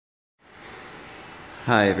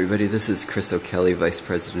Hi everybody, this is Chris O'Kelly, Vice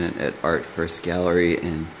President at Art First Gallery,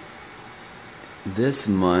 and this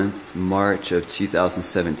month, March of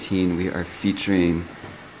 2017, we are featuring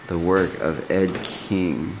the work of Ed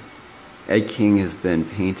King. Ed King has been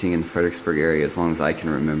painting in the Fredericksburg area as long as I can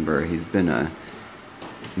remember. He's been a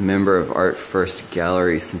member of Art First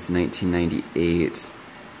Gallery since 1998.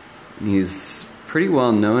 He's pretty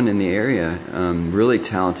well known in the area, really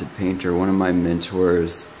talented painter, one of my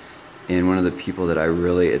mentors, and one of the people that I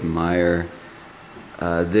really admire.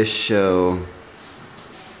 This show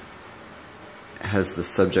has the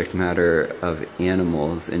subject matter of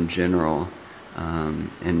animals in general,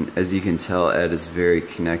 and as you can tell, Ed is very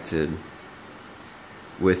connected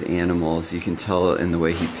with animals. You can tell in the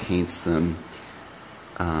way he paints them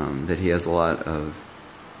that he has a lot of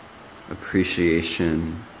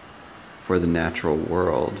appreciation for the natural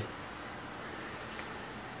world.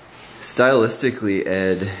 Stylistically,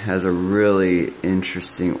 Ed has a really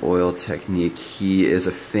interesting oil technique. He is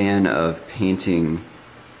a fan of painting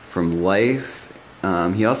from life.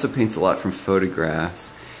 He also paints a lot from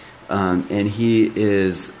photographs. And he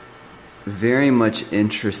is very much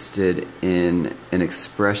interested in an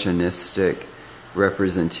expressionistic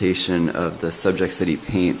representation of the subjects that he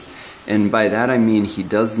paints. And by that I mean he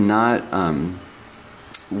does not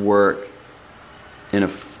work in a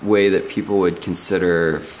way that people would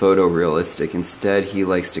consider photorealistic. Instead, he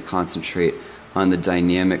likes to concentrate on the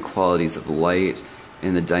dynamic qualities of light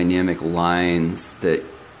and the dynamic lines that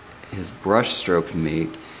his brush strokes make.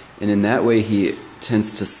 And in that way, he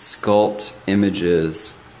tends to sculpt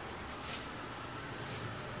images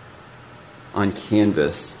on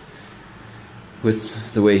canvas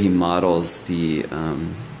with the way he models the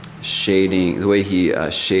shading, the way he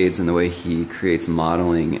shades, and the way he creates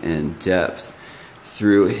modeling and depth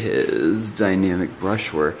through his dynamic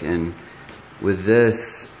brushwork. And with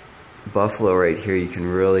this buffalo right here, you can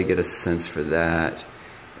really get a sense for that,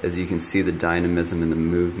 as you can see the dynamism and the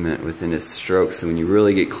movement within his strokes. So when you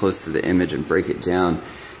really get close to the image and break it down,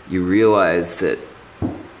 you realize that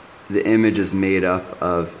the image is made up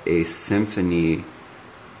of a symphony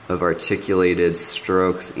of articulated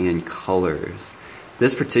strokes and colors.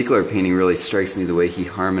 This particular painting really strikes me the way he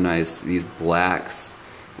harmonized these blacks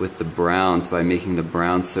with the browns by making the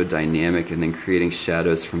browns so dynamic and then creating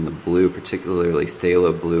shadows from the blue, particularly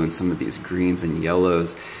phthalo blue, and some of these greens and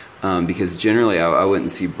yellows. Because generally I wouldn't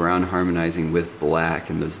see brown harmonizing with black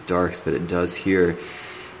and those darks, but it does here.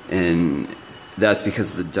 And that's because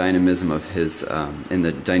of the dynamism of his, and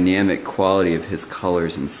the dynamic quality of his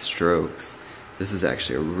colors and strokes. This is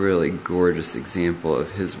actually a really gorgeous example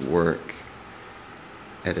of his work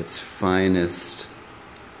at its finest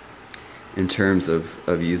in terms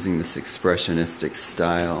of using this expressionistic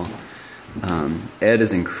style. Ed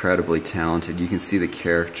is incredibly talented. You can see the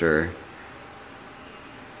character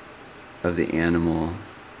of the animal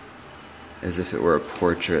as if it were a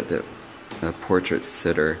portrait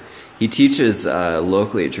sitter. He teaches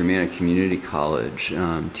locally at Germanna Community College,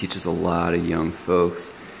 teaches a lot of young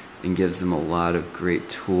folks and gives them a lot of great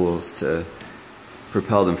tools to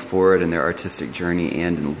propel them forward in their artistic journey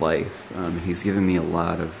and in life. He's given me a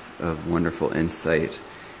lot of wonderful insight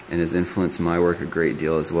and has influenced my work a great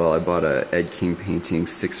deal as well. I bought a Ed King painting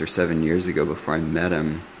 6 or 7 years ago before I met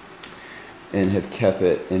him, and have kept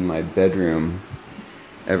it in my bedroom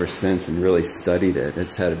ever since and really studied it.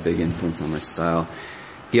 It's had a big influence on my style.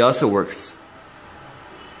 He also works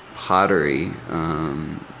pottery,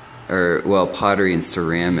 pottery and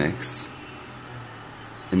ceramics,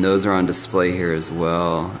 and those are on display here as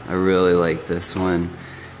well. I really like this one,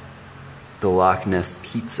 the Loch Ness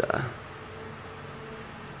Pizza.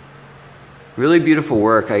 Really beautiful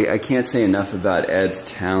work. I can't say enough about Ed's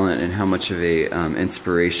talent and how much of a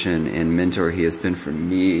inspiration and mentor he has been for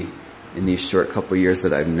me in these short couple years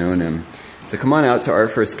that I've known him. So come on out to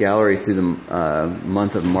Art First Gallery through the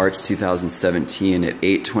month of March 2017 at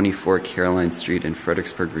 824 Caroline Street in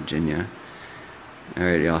Fredericksburg, Virginia.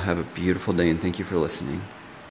 Alright, y'all, have a beautiful day and thank you for listening.